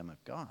kingdom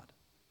of God.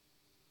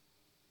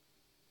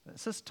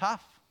 This is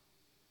tough.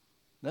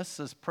 This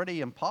is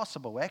pretty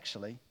impossible,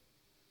 actually.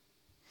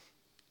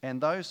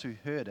 And those who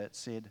heard it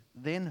said,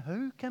 "Then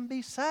who can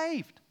be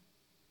saved?"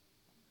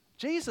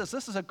 Jesus,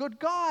 this is a good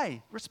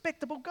guy,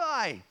 respectable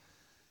guy.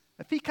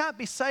 If he can't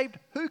be saved,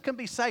 who can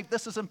be saved?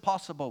 This is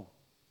impossible.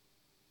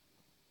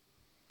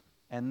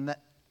 And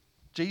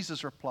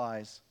Jesus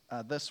replies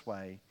this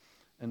way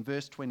in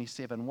verse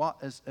 27,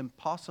 "What is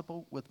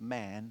impossible with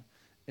man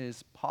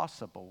is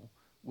possible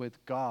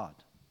with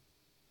God."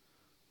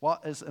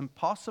 What is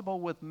impossible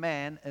with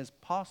man is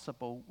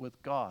possible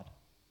with God.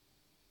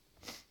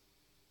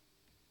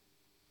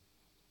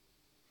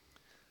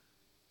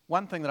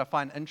 One thing that I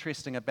find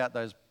interesting about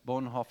those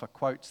Bonhoeffer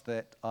quotes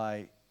that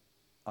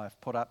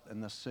I've put up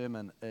in this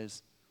sermon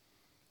is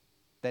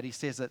that he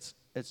says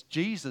it's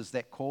Jesus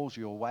that calls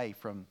you away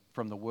from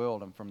the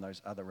world and from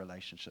those other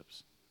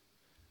relationships.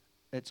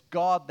 It's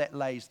God that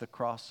lays the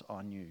cross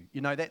on you.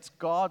 You know, that's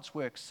God's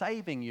work,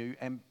 saving you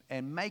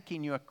and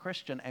making you a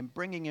Christian and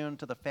bringing you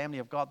into the family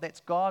of God.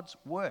 That's God's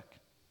work.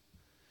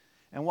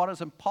 And what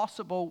is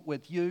impossible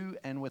with you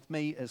and with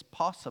me is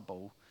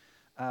possible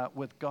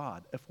with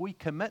God. If we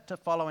commit to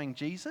following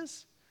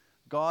Jesus,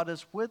 God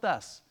is with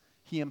us.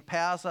 He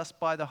empowers us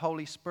by the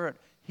Holy Spirit.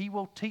 He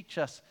will teach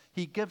us.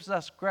 He gives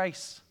us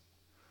grace.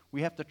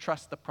 We have to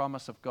trust the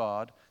promise of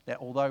God that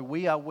although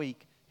we are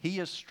weak, He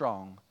is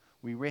strong.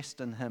 We rest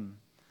in Him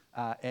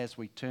as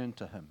we turn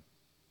to Him.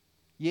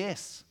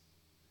 Yes,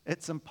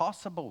 it's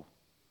impossible.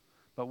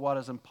 But what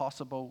is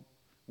impossible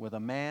with a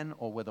man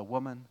or with a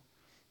woman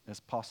is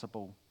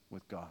possible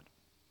with God.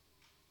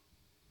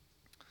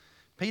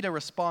 Peter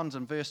responds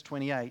in verse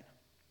 28,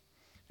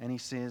 and he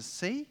says,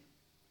 "See,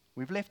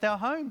 we've left our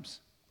homes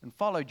and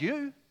followed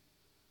you."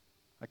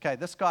 Okay,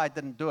 this guy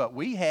didn't do it.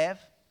 We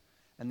have.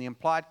 And the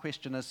implied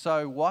question is,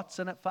 so what's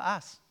in it for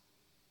us?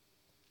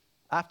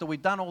 After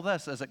we've done all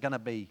this, is it going to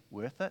be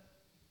worth it?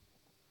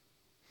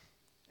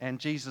 And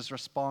Jesus'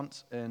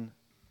 response in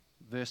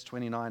verse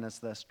 29 is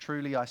this: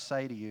 "Truly I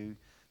say to you,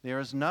 there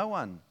is no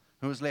one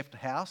who has left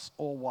house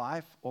or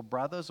wife or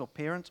brothers or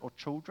parents or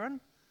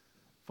children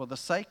for the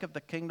sake of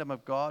the kingdom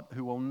of God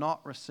who will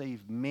not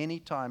receive many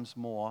times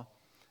more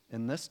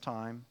in this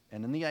time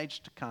and in the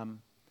age to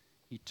come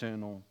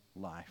eternal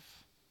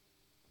life."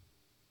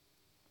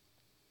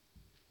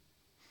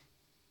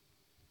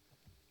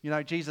 You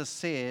know, Jesus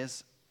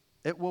says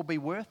it will be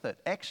worth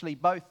it, actually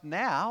both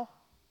now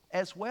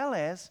as well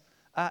as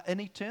in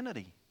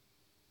eternity,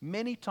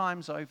 many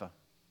times over.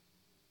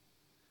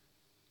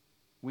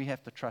 We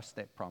have to trust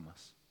that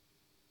promise.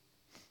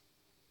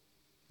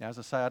 Now, as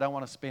I say, I don't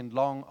want to spend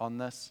long on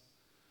this.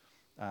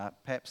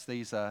 Perhaps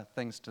these are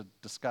things to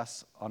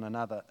discuss on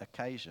another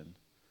occasion.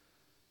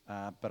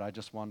 But I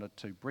just wanted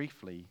to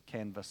briefly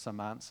canvass some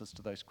answers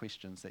to those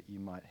questions that you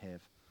might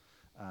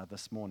have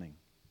this morning.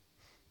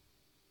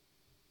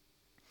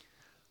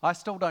 I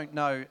still don't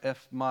know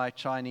if my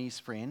Chinese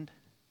friend,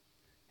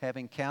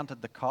 having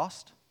counted the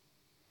cost,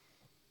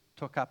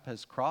 took up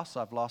his cross.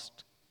 I've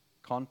lost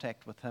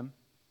contact with him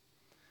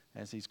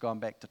as he's gone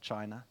back to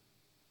China.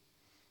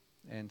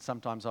 And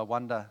sometimes I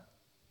wonder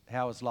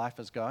how his life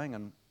is going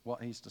and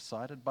what he's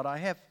decided. But I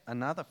have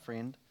another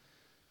friend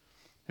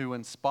who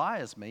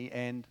inspires me,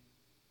 and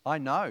I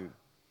know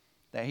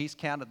that he's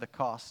counted the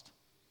cost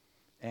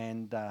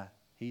and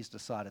he's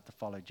decided to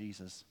follow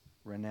Jesus,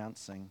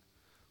 renouncing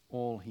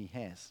all he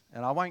has.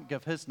 And I won't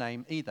give his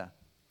name either,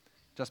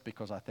 just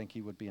because I think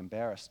he would be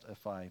embarrassed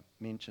if I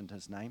mentioned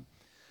his name.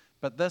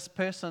 But this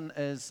person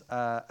is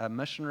a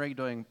missionary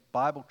doing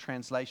Bible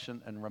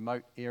translation in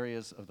remote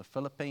areas of the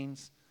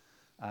Philippines,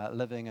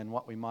 living in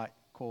what we might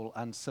call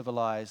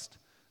uncivilized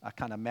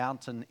kind of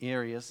mountain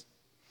areas.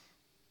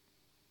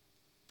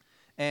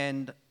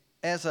 And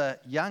as a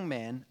young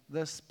man,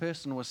 this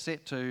person was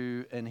set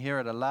to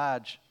inherit a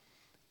large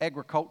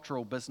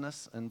agricultural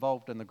business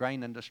involved in the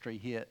grain industry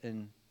here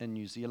in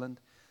New Zealand.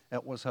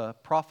 It was a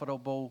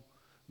profitable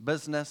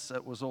business.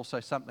 It was also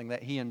something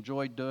that he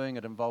enjoyed doing.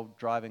 It involved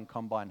driving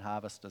combine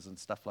harvesters and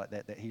stuff like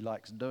that he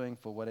likes doing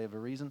for whatever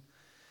reason.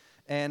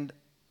 And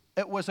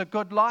it was a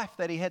good life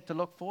that he had to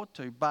look forward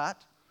to,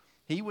 but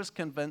he was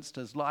convinced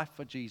his life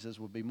for Jesus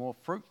would be more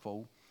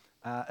fruitful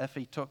if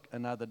he took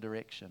another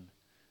direction.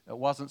 It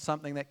wasn't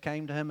something that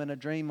came to him in a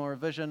dream or a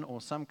vision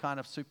or some kind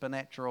of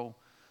supernatural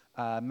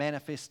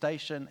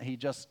manifestation. He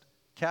just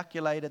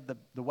calculated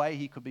the way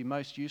he could be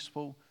most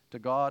useful to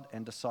God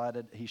and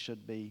decided he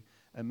should be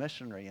a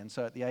missionary. And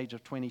so at the age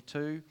of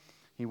 22,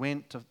 he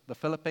went to the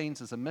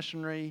Philippines as a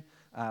missionary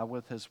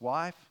with his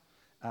wife,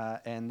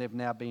 and they've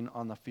now been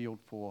on the field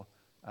for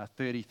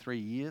 33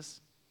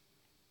 years.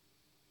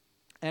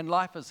 And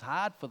life is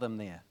hard for them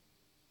there.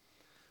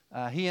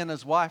 He and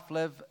his wife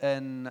live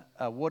in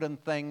a wooden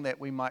thing that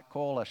we might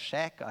call a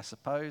shack, I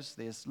suppose.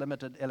 There's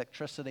limited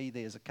electricity,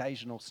 there's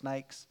occasional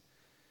snakes.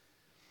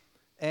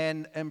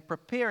 And in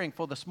preparing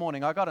for this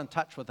morning, I got in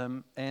touch with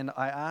him and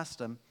I asked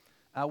him,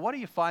 what do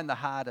you find the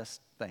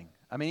hardest thing?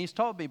 I mean, he's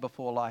told me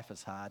before life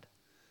is hard.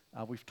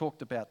 We've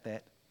talked about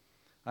that.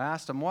 I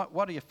asked him,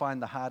 what do you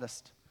find the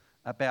hardest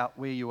about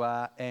where you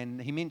are?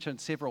 And he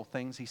mentioned several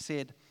things. He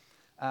said,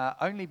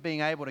 only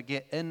being able to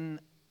get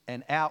in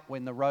and out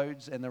when the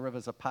roads and the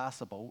rivers are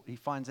passable, he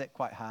finds that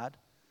quite hard.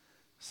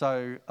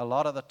 So a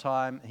lot of the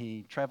time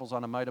he travels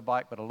on a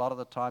motorbike, but a lot of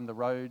the time the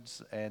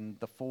roads and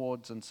the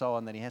fords and so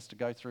on that he has to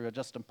go through are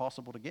just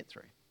impossible to get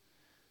through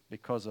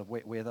because of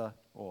wet weather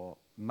or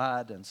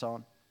mud and so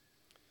on.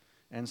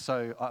 And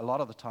so a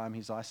lot of the time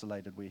he's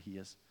isolated where he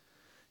is.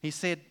 He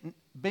said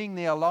being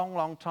there a long,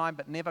 long time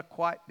but never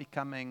quite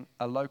becoming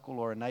a local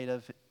or a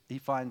native, he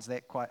finds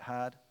that quite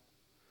hard.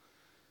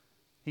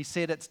 He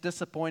said it's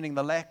disappointing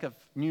the lack of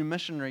new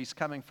missionaries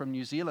coming from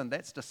New Zealand.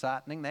 That's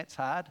disheartening, that's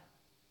hard.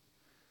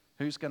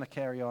 Who's going to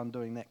carry on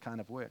doing that kind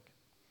of work?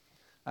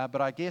 But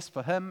I guess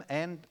for him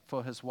and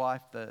for his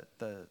wife, the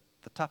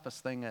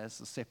toughest thing is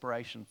the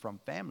separation from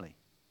family,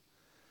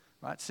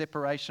 right?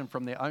 Separation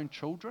from their own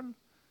children,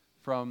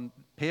 from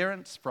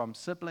parents, from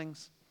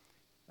siblings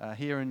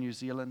here in New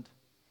Zealand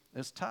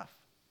is tough.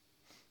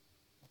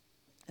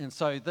 And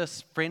so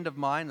this friend of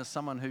mine is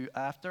someone who,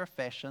 after a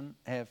fashion,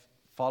 have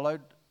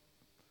followed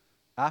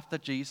after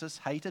Jesus,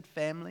 hated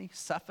family,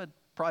 suffered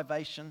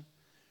privation,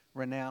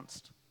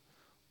 renounced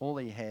all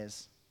he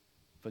has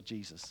for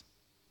Jesus.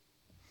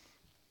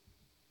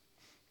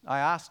 I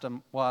asked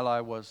him while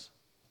I was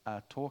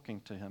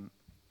talking to him,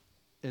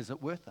 is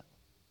it worth it?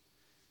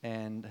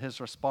 And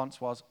his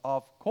response was,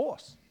 of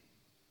course.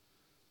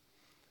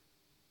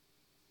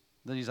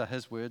 These are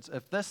his words.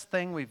 If this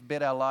thing we've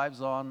bet our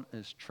lives on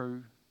is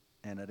true,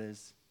 and it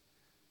is,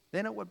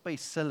 then it would be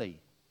silly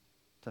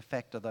to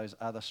factor those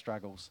other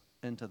struggles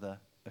into the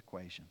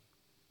equation.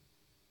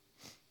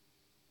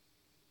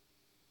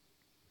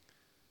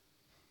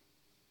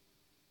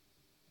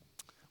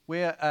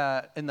 We're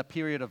in the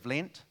period of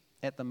Lent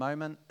at the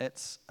moment.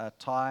 It's a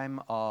time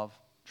of,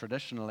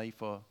 traditionally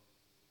for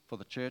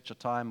the church, a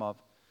time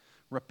of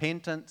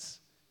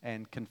repentance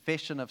and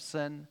confession of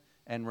sin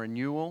and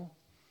renewal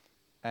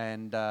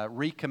and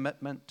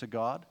recommitment to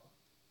God.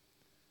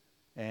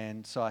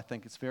 And so I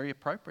think it's very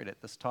appropriate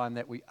at this time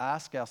that we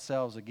ask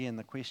ourselves again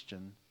the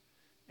question,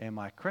 am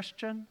I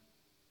Christian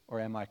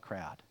or am I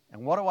crowd?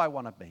 And what do I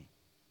want to be?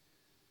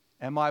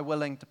 Am I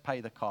willing to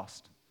pay the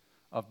cost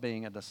of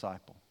being a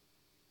disciple?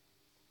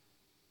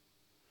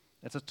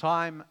 It's a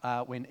time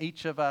when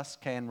each of us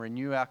can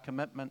renew our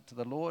commitment to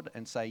the Lord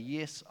and say,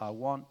 yes, I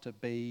want to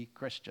be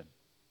Christian.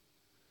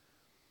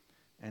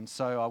 And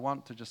so I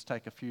want to just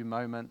take a few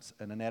moments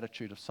in an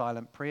attitude of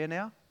silent prayer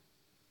now.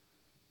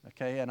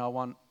 Okay, and I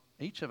want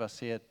each of us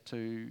here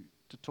to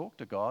talk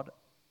to God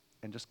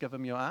and just give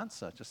him your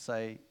answer. Just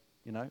say,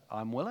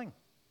 I'm willing.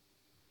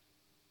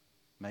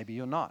 Maybe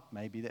you're not.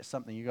 Maybe that's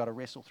something you've got to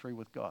wrestle through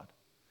with God.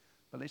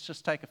 But let's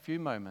just take a few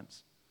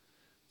moments.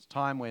 It's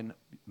time when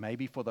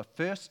maybe for the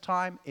first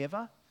time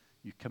ever,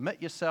 you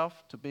commit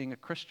yourself to being a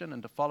Christian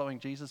and to following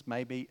Jesus.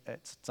 Maybe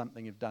it's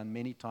something you've done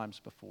many times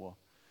before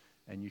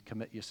and you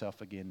commit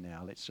yourself again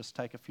now. Let's just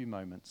take a few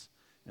moments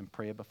in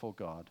prayer before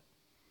God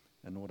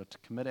in order to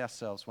commit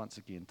ourselves once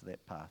again to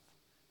that path.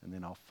 And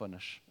then I'll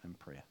finish in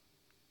prayer.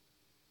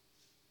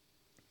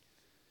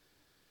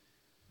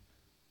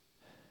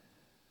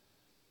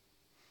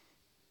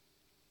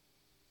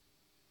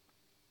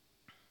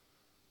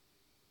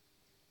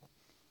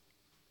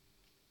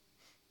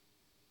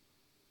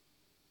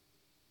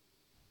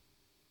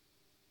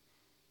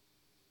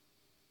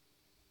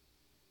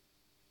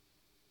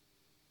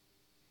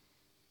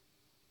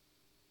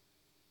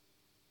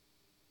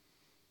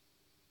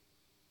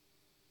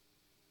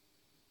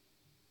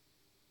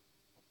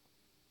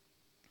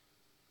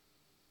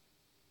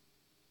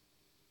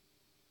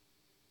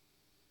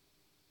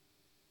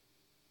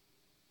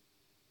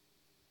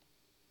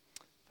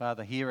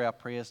 Father, hear our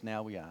prayers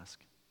now, we ask.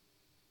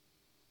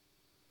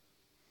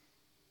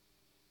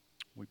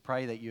 We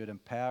pray that you would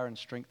empower and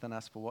strengthen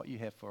us for what you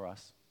have for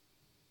us.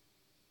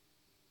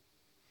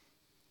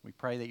 We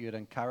pray that you would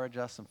encourage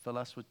us and fill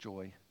us with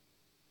joy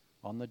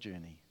on the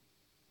journey.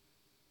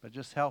 But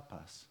just help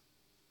us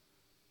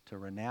to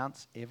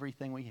renounce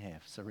everything we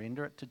have,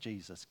 surrender it to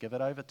Jesus, give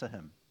it over to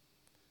him,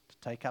 to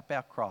take up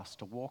our cross,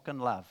 to walk in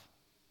love.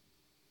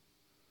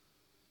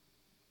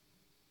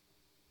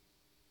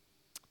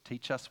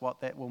 Teach us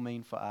what that will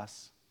mean for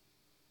us.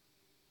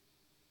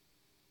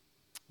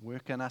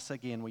 Work in us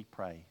again, we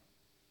pray,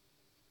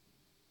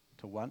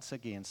 to once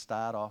again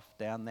start off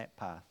down that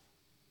path.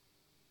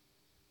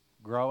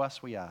 Grow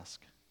us, we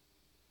ask.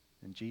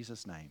 In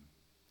Jesus' name,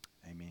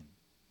 amen.